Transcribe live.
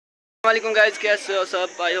वालेकुम गाइस, कैसे हो सब?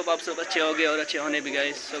 आई होप आप सब अच्छे होंगे और अच्छे होने भी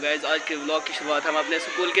गाइस। सो गाइस, आज के व्लॉग की शुरुआत हम अपने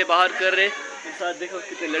स्कूल के बाहर कर रहे हैं। साथ देखो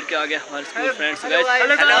कितने लड़के आ गए हमारे स्कूल फ्रेंड्स। गाइस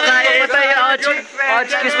बताइए आज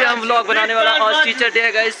किस पे हम व्लॉग बनाने वाला? आज टीचर डे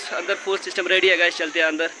है गाइस। अंदर फूड सिस्टम रेडी है गाइस, चलते हैं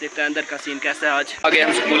अंदर, देखते हैं अंदर का सीन कैसा है आज। आगे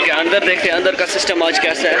हम स्कूल के अंदर देखते हैं अंदर का सिस्टम आज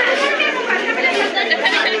कैसा है।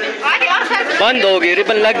 बंद हो गई,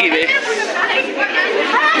 रिबन लग गई वे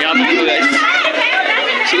यहाँ पे गाइस।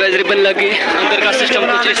 गाइस रिबन लगी, अंदर का सिस्टम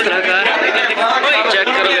कुछ इस तरह का है, चेक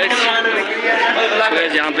करो गाइस।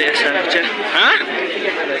 गाइस यहाँ पे ऐसा कुछ है। हाँ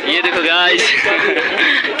ये देखो गाइस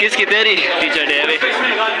किसकी तेरी टीचर डे है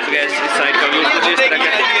गाइस। इस साइड का व्यू कुछ इस तरह का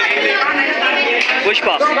है।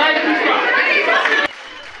 Pushpa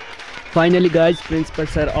finally guys principal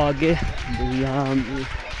sir आ गए। यहाँ हम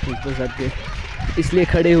प्रिंसिपल सर के इसलिए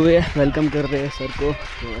खड़े हुए वेलकम कर रहे हैं सर को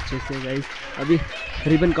तो अच्छे से गाइस। अभी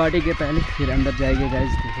रिबन काटेंगे पहले, फिर अंदर जाएंगे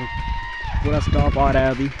गाइस। देखो पूरा स्टाफ आ रहा है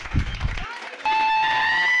अभी।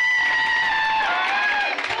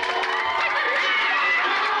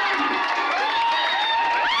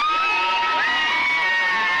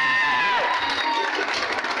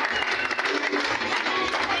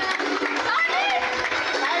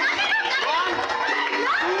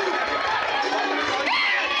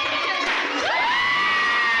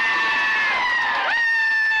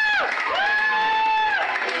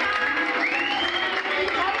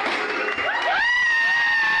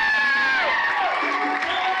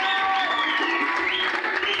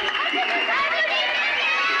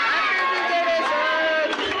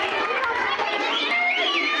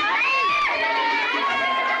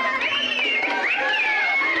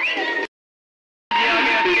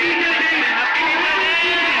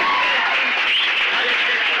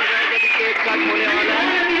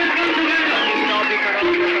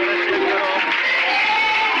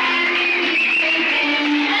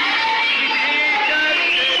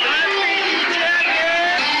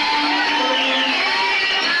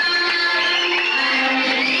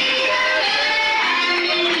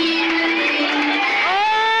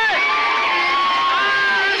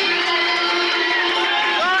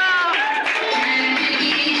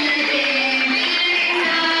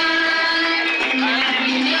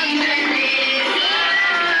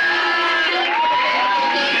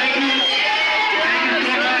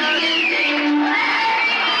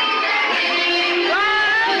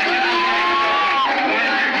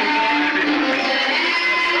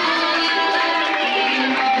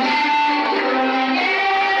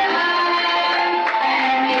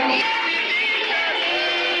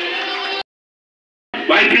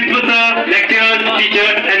 My principal sir, lecturers,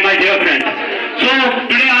 teachers, and my dear friends. So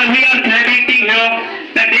today we are celebrating here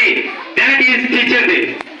the day that is Teacher Day.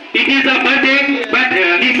 It is a birthday, but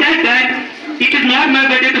he said that it is not my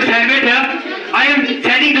birthday to celebrate here. I am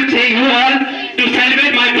planning to say you all to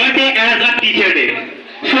celebrate my birthday as a Teacher Day.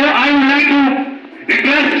 So I would like to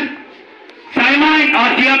request Saima and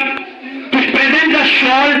Asya to present the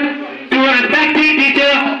shawl to a respected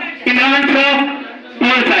teacher in answer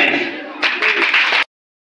pole size.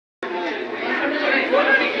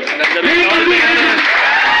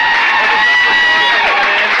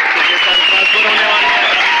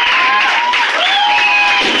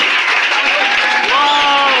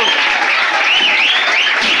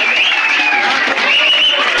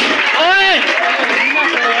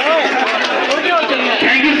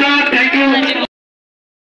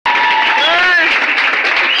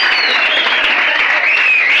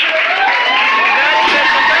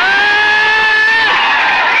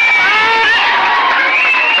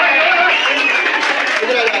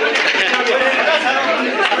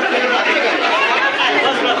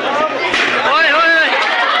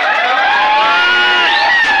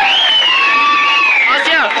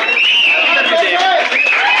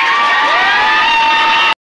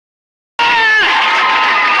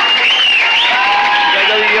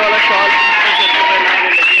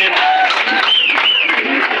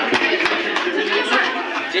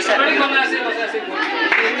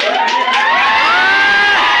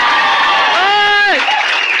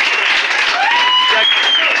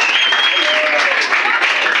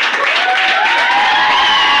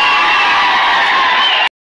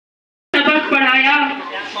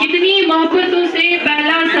 कितनी मोहब्बतों से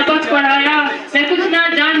पहला सबक पढ़ाया, मैं कुछ ना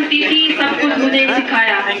जानती थी सब कुछ मुझे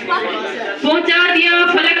सिखाया। पहुंचा दिया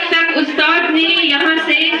फलक तक उस्ताद ने यहाँ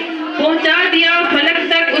से, पहुंचा दिया फलक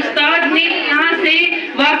तक उस्ताद ने यहाँ से,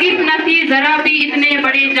 वाकिफ न थी जरा भी इतने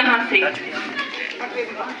बड़े जहां से।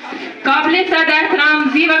 काबिले सादा एहतराम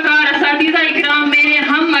जी वकार असातिज़ा इकराम, मेरे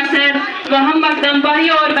हम असर व हम मकदम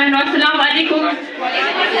भाइयों और बहनों, अस्सलाम वालेकुम।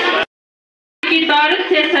 की तारीफ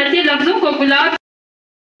से सजे लफ्जों को गुलाब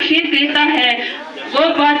देता है। वो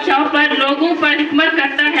बादशाहों पर लोगों पर हुकूमत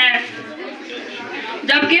करता है,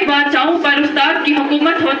 जबकि बादशाहों पर उस्ताद की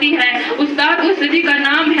हुकूमत होती है। उस्ताद उस सदी का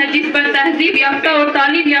नाम है जिस पर तहजीब याफ्ता और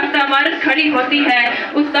तालीम याफ्ता इमारत खड़ी होती है।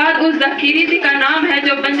 उस्ताद उस ज़ख़ीरे का नाम है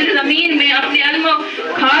जो बंजर ज़मीन में अपने इल्म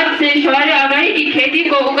खाद से शौर आगाही की खेती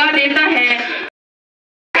को उगा देता है।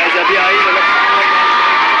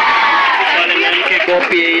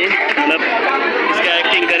 कॉपी है ये, मतलब इसका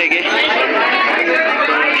एक्टिंग करेंगे तो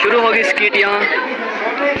शुरू होगी स्किट यहाँ।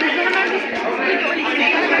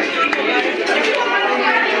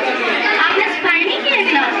 आपने सफाई नहीं की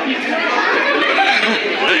क्लास की?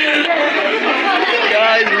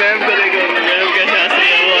 क्या इस मैम को देखो, मैम कैसे हंस रही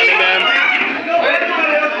है, वो वाले मैम।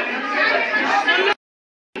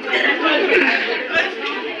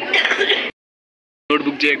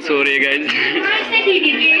 नोटबुक चेक हो रही है गाइस।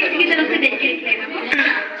 इसकी तरफ से देख के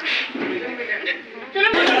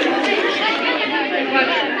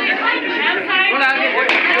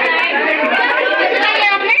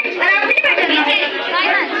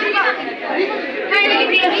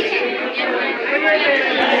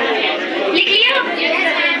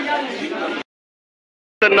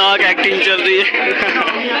खतरनाक एक्टिंग चल रही है।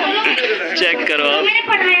 चेक करो आप। मैंने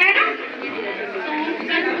पढ़ाया है ना,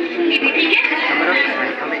 ठीक है?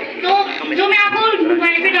 तो जो मैं आपको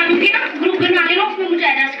मोबाइल पे डालूंगी ना, ग्रुप बना लेना, उसमें मुझे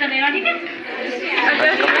अटैच कर देना, ठीक है?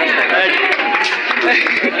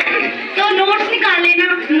 तो नोट्स निकाल लेना,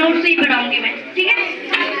 नोट्स ही पढ़ाऊंगी मैं, ठीक है?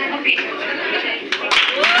 ओके।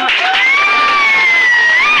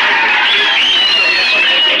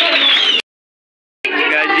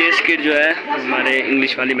 ये स्किट जो है हमारे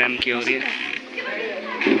इंग्लिश वाली मैम की हो रही है।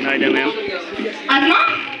 नायडा मैम। आसमा,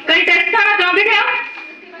 कल टेस्ट था ना, कहाँ पे थे आप?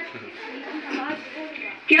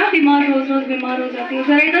 क्या बीमार रोज बीमार हो जाती हो?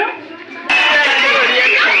 जरा इधर।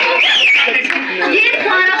 ये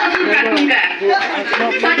सारा कसूर पैकिंग का है,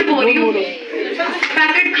 सच बोल रही हूँ।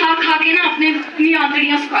 पैकेट खा खा के ना अपनी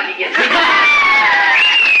आंतड़ियां सुखा ली है।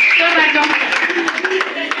 तो बैठ जाओ।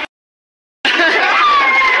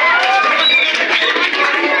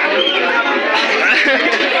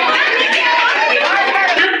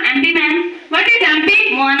 MP ma'am, what is MP?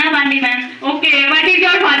 Mohana Pandey ma'am. Okay, what is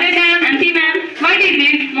your father's name? MP ma'am. What is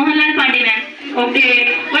it? Mohanlal Pandey ma'am. Okay,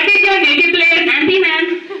 what is your native place? MP ma'am.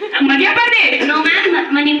 Madhya Pradesh? No ma'am,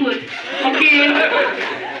 Manipur. Okay.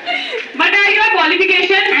 What are your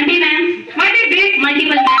qualifications? MP ma'am. What is this?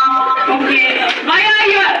 Multiple ma'am. Okay. Why are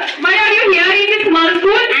you here in this small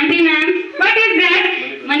school? MP ma'am. What is that?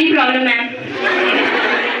 Money problem ma'am.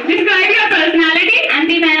 Describe your personality?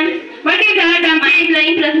 MP ma'am. What is that?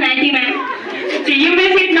 Mind-blowing personality ma'am. So you may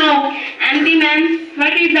sit now. MP ma'am.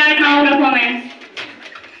 What is that now? Performance.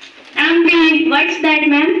 MP. What's that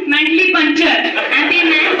ma'am? Mentally punctured. MP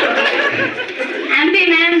ma'am. MP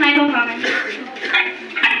ma'am. My performance.